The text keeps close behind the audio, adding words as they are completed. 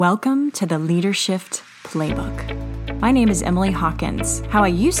Welcome to the Leadership Playbook. My name is Emily Hawkins. How I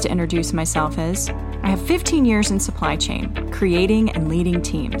used to introduce myself is, I have 15 years in supply chain, creating and leading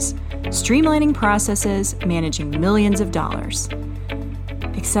teams, streamlining processes, managing millions of dollars.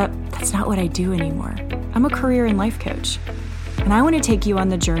 Except that's not what I do anymore. I'm a career and life coach. And I want to take you on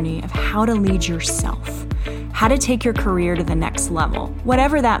the journey of how to lead yourself, how to take your career to the next level,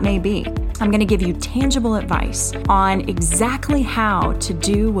 whatever that may be. I'm going to give you tangible advice on exactly how to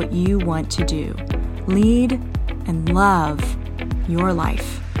do what you want to do. Lead and love your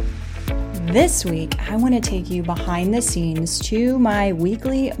life. This week, I want to take you behind the scenes to my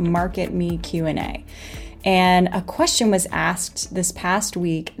weekly Market Me Q&A. And a question was asked this past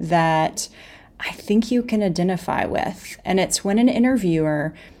week that I think you can identify with. And it's when an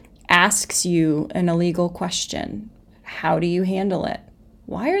interviewer asks you an illegal question. How do you handle it?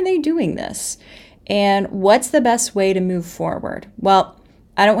 Why are they doing this? And what's the best way to move forward? Well,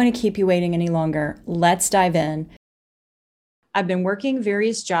 I don't want to keep you waiting any longer. Let's dive in. I've been working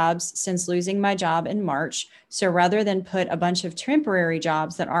various jobs since losing my job in March. So rather than put a bunch of temporary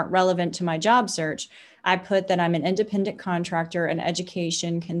jobs that aren't relevant to my job search, I put that I'm an independent contractor, an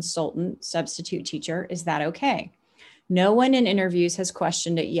education consultant, substitute teacher. Is that okay? No one in interviews has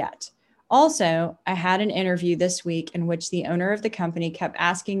questioned it yet. Also, I had an interview this week in which the owner of the company kept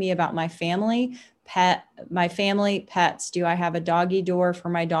asking me about my family, pets. Do I have a doggy door for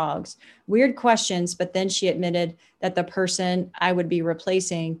my dogs? Weird questions, but then she admitted that the person I would be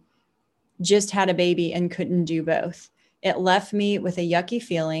replacing just had a baby and couldn't do both. It left me with a yucky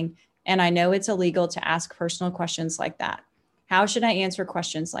feeling, and I know it's illegal to ask personal questions like that. How should I answer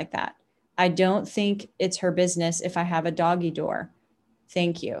questions like that? I don't think it's her business if I have a doggy door.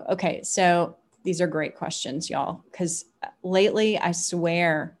 Thank you. Okay, so these are great questions, y'all, because lately, I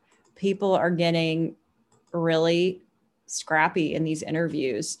swear, people are getting really scrappy in these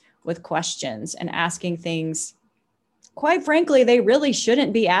interviews with questions and asking things, quite frankly, they really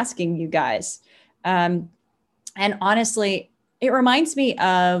shouldn't be asking you guys. And honestly, it reminds me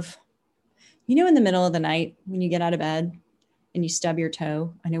of, in the middle of the night when you get out of bed and you stub your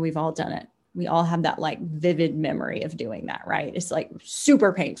toe. I know we've all done it. We all have that vivid memory of doing that, right? It's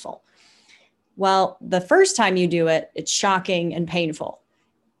super painful. Well, the first time you do it, it's shocking and painful.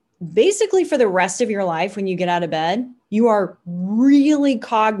 Basically, for the rest of your life, when you get out of bed, you are really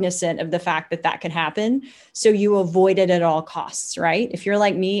cognizant of the fact that could happen. So you avoid it at all costs, right? If you're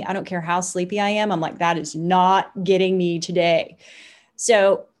like me, I don't care how sleepy I am. I'm like, that is not getting me today.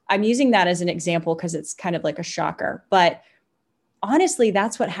 So I'm using that as an example because it's kind of like a shocker. But honestly,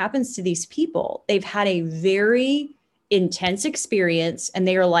 that's what happens to these people. They've had a very intense experience and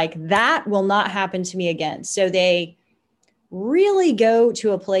they are like, that will not happen to me again. So they really go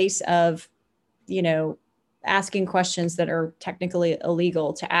to a place of, asking questions that are technically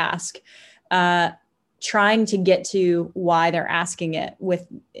illegal to ask, trying to get to why they're asking it with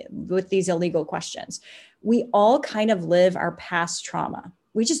these illegal questions. We all kind of live our past trauma.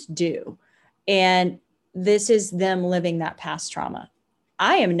 We just do. And this is them living that past trauma.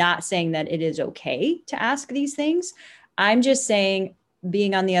 I am not saying that it is okay to ask these things. I'm just saying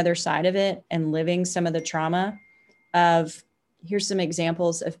being on the other side of it and living some of the trauma of, here's some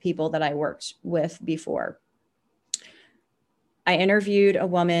examples of people that I worked with before. I interviewed a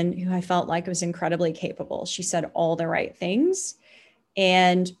woman who I felt like was incredibly capable. She said all the right things.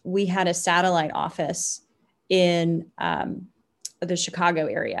 And we had a satellite office in the Chicago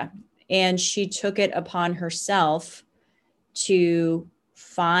area. And she took it upon herself to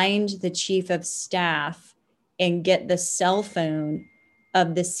find the chief of staff and get the cell phone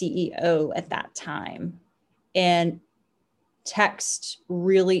of the CEO at that time and text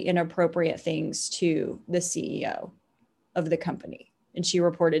really inappropriate things to the CEO of the company. And she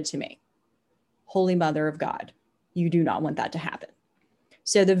reported to me, Holy Mother of God, you do not want that to happen.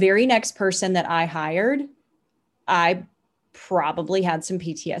 So the very next person that I hired, I probably had some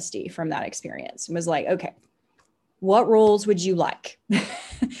PTSD from that experience and was like, okay, what roles would you like?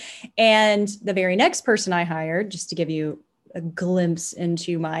 And the very next person I hired, just to give you a glimpse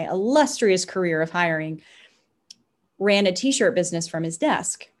into my illustrious career of hiring, ran a t-shirt business from his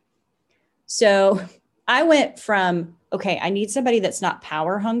desk. So I went from, okay, I need somebody that's not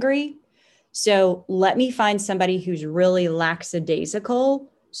power hungry. So let me find somebody who's really lackadaisical.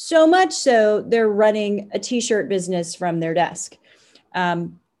 So much so they're running a t-shirt business from their desk. I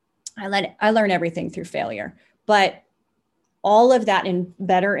learn everything through failure, but all of that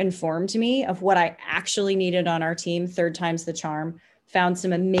better informed me of what I actually needed on our team. Third time's the charm. Found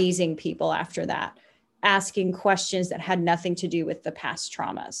some amazing people after that, asking questions that had nothing to do with the past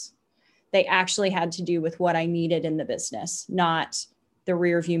traumas. They actually had to do with what I needed in the business, not the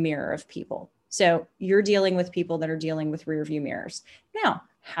rear view mirror of people. So you're dealing with people that are dealing with rear view mirrors. Now,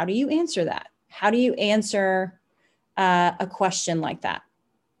 how do you answer that? How do you answer a question like that?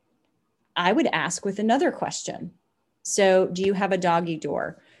 I would ask with another question. So do you have a doggy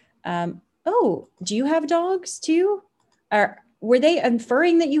door? Oh, do you have dogs too? Or were they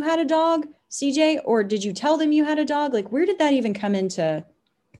inferring that you had a dog, CJ? Or did you tell them you had a dog? Like, where did that even come into?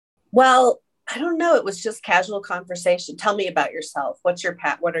 Well, I don't know. It was just casual conversation. Tell me about yourself. What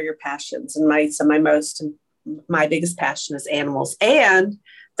are your passions? And my biggest passion is animals. And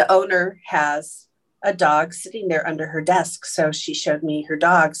the owner has a dog sitting there under her desk. So she showed me her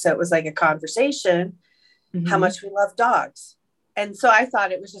dog. So it was like a conversation, how much we love dogs. And so I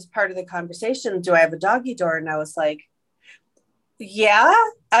thought it was just part of the conversation. Do I have a doggy door? And I was like, yeah.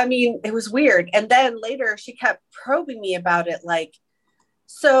 I mean, it was weird. And then later she kept probing me about it. Like,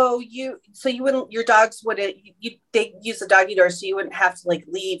 so you wouldn't, your dogs wouldn't, they use the doggy door, so you wouldn't have to like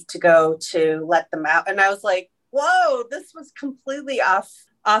leave to go to let them out. And I was like, whoa, this was completely off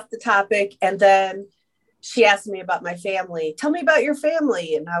the topic. And then she asked me about my family. Tell me about your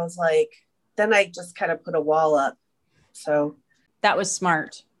family. And I was like, then I just kind of put a wall up. So that was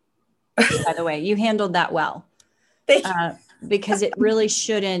smart. By the way, you handled that well. Because it really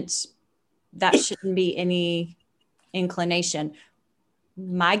shouldn't be any inclination.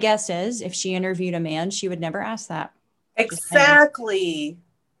 My guess is if she interviewed a man, she would never ask that. Exactly.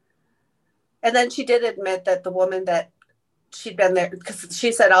 And then she did admit that the woman that she'd been there, because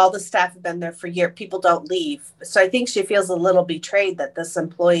she said all the staff have been there for years. People don't leave. So I think she feels a little betrayed that this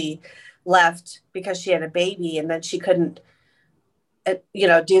employee left because she had a baby and then she couldn't,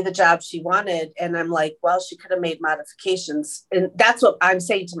 do the job she wanted. And I'm like, well, she could have made modifications. And that's what I'm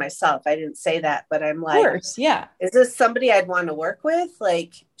saying to myself. I didn't say that, but I'm like, of course, yeah. Is this somebody I'd want to work with?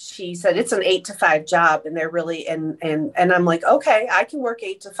 Like she said, it's an 8 to 5 job. And they're really, and I'm like, okay, I can work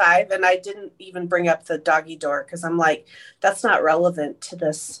 8 to 5. And I didn't even bring up the doggy door because I'm like, that's not relevant to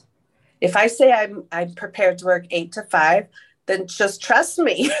this. If I say I'm prepared to work 8 to 5, then just trust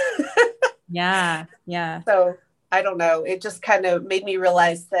me. Yeah. Yeah. So I don't know. It just kind of made me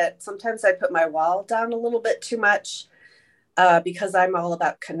realize that sometimes I put my wall down a little bit too much because I'm all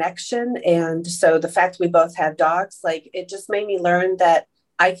about connection. And so the fact we both have dogs, like it just made me learn that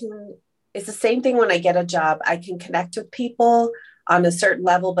it's the same thing when I get a job. I can connect with people on a certain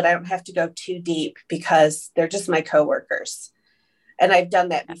level, but I don't have to go too deep because they're just my coworkers. And I've done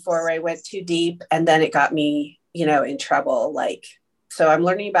that before where I went too deep and then it got me, in trouble. So I'm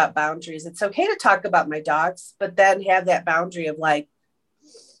learning about boundaries. It's okay to talk about my dogs, but then have that boundary of like,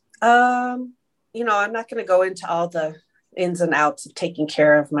 I'm not going to go into all the ins and outs of taking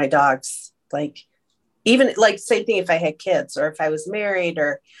care of my dogs. Like, even like same thing if I had kids or if I was married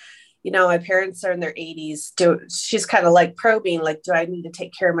or, my parents are in their 80s. She's kind of like probing, like, do I need to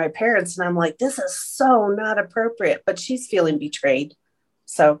take care of my parents? And I'm like, this is so not appropriate, but she's feeling betrayed.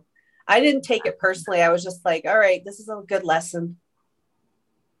 So I didn't take it personally. I was just like, all right, this is a good lesson.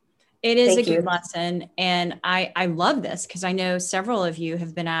 It is a good lesson. And I love this because I know several of you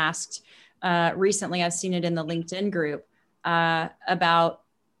have been asked recently. I've seen it in the LinkedIn group about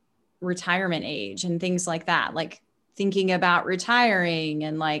retirement age and things like that, like thinking about retiring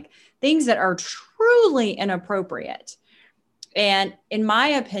and like things that are truly inappropriate. And in my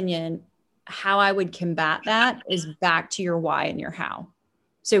opinion, how I would combat that is back to your why and your how.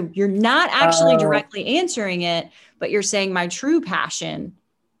 So you're not actually directly answering it, but you're saying my true passion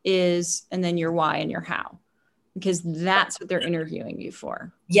is, and then your why and your how, because that's what they're interviewing you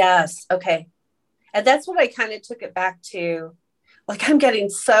for. Yes. Okay. And that's what I kind of took it back to. Like I'm getting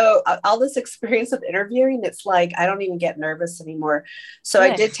all this experience with interviewing, it's like, I don't even get nervous anymore. So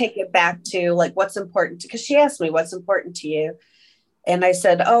I did take it back to like, what's important because she asked me, what's important to you? And I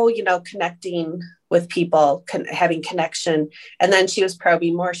said, connecting with people, having connection. And then she was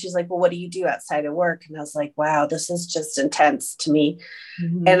probing more. She's like, well, what do you do outside of work? And I was like, wow, this is just intense to me.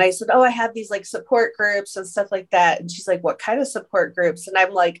 Mm-hmm. And I said, I have these like support groups and stuff like that. And she's like, what kind of support groups? And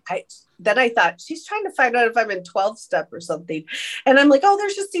I'm like, then I thought she's trying to find out if I'm in 12-step or something. And I'm like,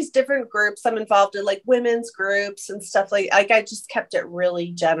 there's just these different groups. I'm involved in like women's groups and stuff like I just kept it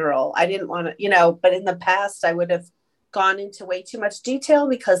really general. I didn't want to, but in the past I would have gone into way too much detail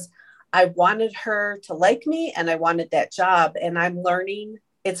because I wanted her to like me and I wanted that job. And I'm learning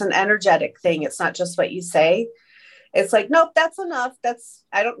it's an energetic thing. It's not just what you say. It's like, nope, that's enough.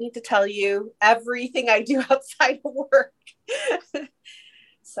 I don't need to tell you everything I do outside of work.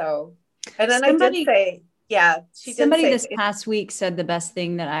 So, and then I did say, somebody this past week said the best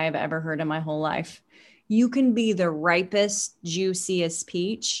thing that I have ever heard in my whole life. You can be the ripest, juiciest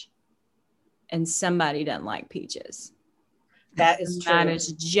peach and somebody doesn't like peaches. That is true. That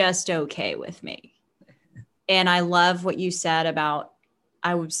is just okay with me. And I love what you said about,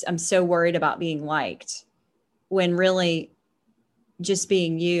 I'm so worried about being liked, when really just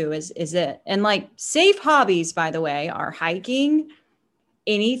being you is it. And like safe hobbies, by the way, are hiking,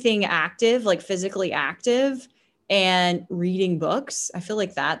 anything active, like physically active, and reading books. I feel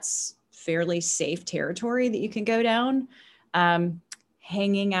like that's fairly safe territory that you can go down.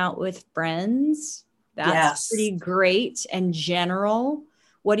 Hanging out with friends, that's pretty great and general.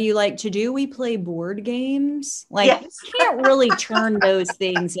 What do you like to do? We play board games. Like, you can't really turn those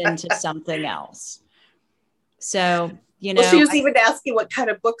things into something else. So, you know. Well, she was even asking what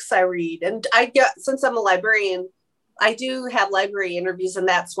kind of books I read. And since I'm a librarian, I do have library interviews, and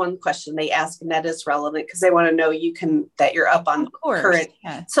that's one question they ask, and that is relevant because they want to know that you're up on current.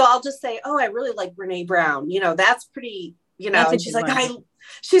 Yeah. So I'll just say, oh, I really like Brene Brown. That's pretty, and she's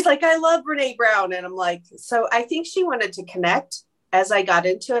like, I love Brene Brown. And I'm like, so I think she wanted to connect. As I got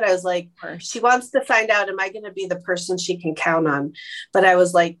into it, I was like, she wants to find out, am I going to be the person she can count on? But I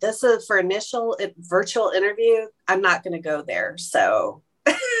was like, this is for initial virtual interview. I'm not going to go there. So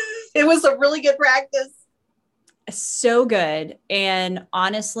it was a really good practice. So good. And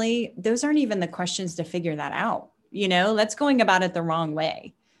honestly, those aren't even the questions to figure that out. That's going about it the wrong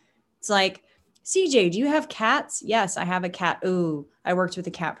way. It's like, CJ, do you have cats? Yes, I have a cat. Ooh, I worked with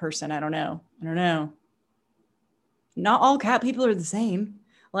a cat person. I don't know. Not all cat people are the same.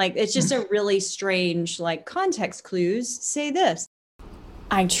 Like, it's just a really strange, like, context clues say this.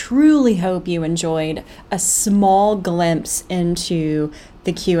 I truly hope you enjoyed a small glimpse into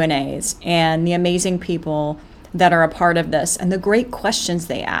the Q&As and the amazing people that are a part of this and the great questions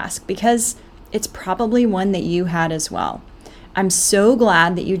they ask, because it's probably one that you had as well. I'm so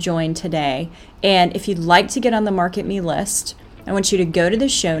glad that you joined today. And if you'd like to get on the Market Me list, I want you to go to the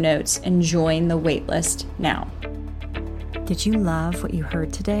show notes and join the waitlist now. Did you love what you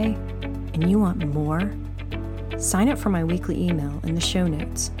heard today and you want more? Sign up for my weekly email in the show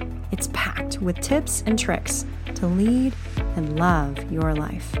notes. It's packed with tips and tricks to lead and love your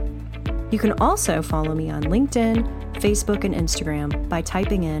life. You can also follow me on LinkedIn, Facebook, and Instagram by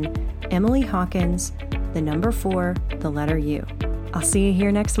typing in Emily Hawkins, the number 4, the letter U. I'll see you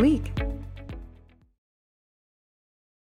here next week.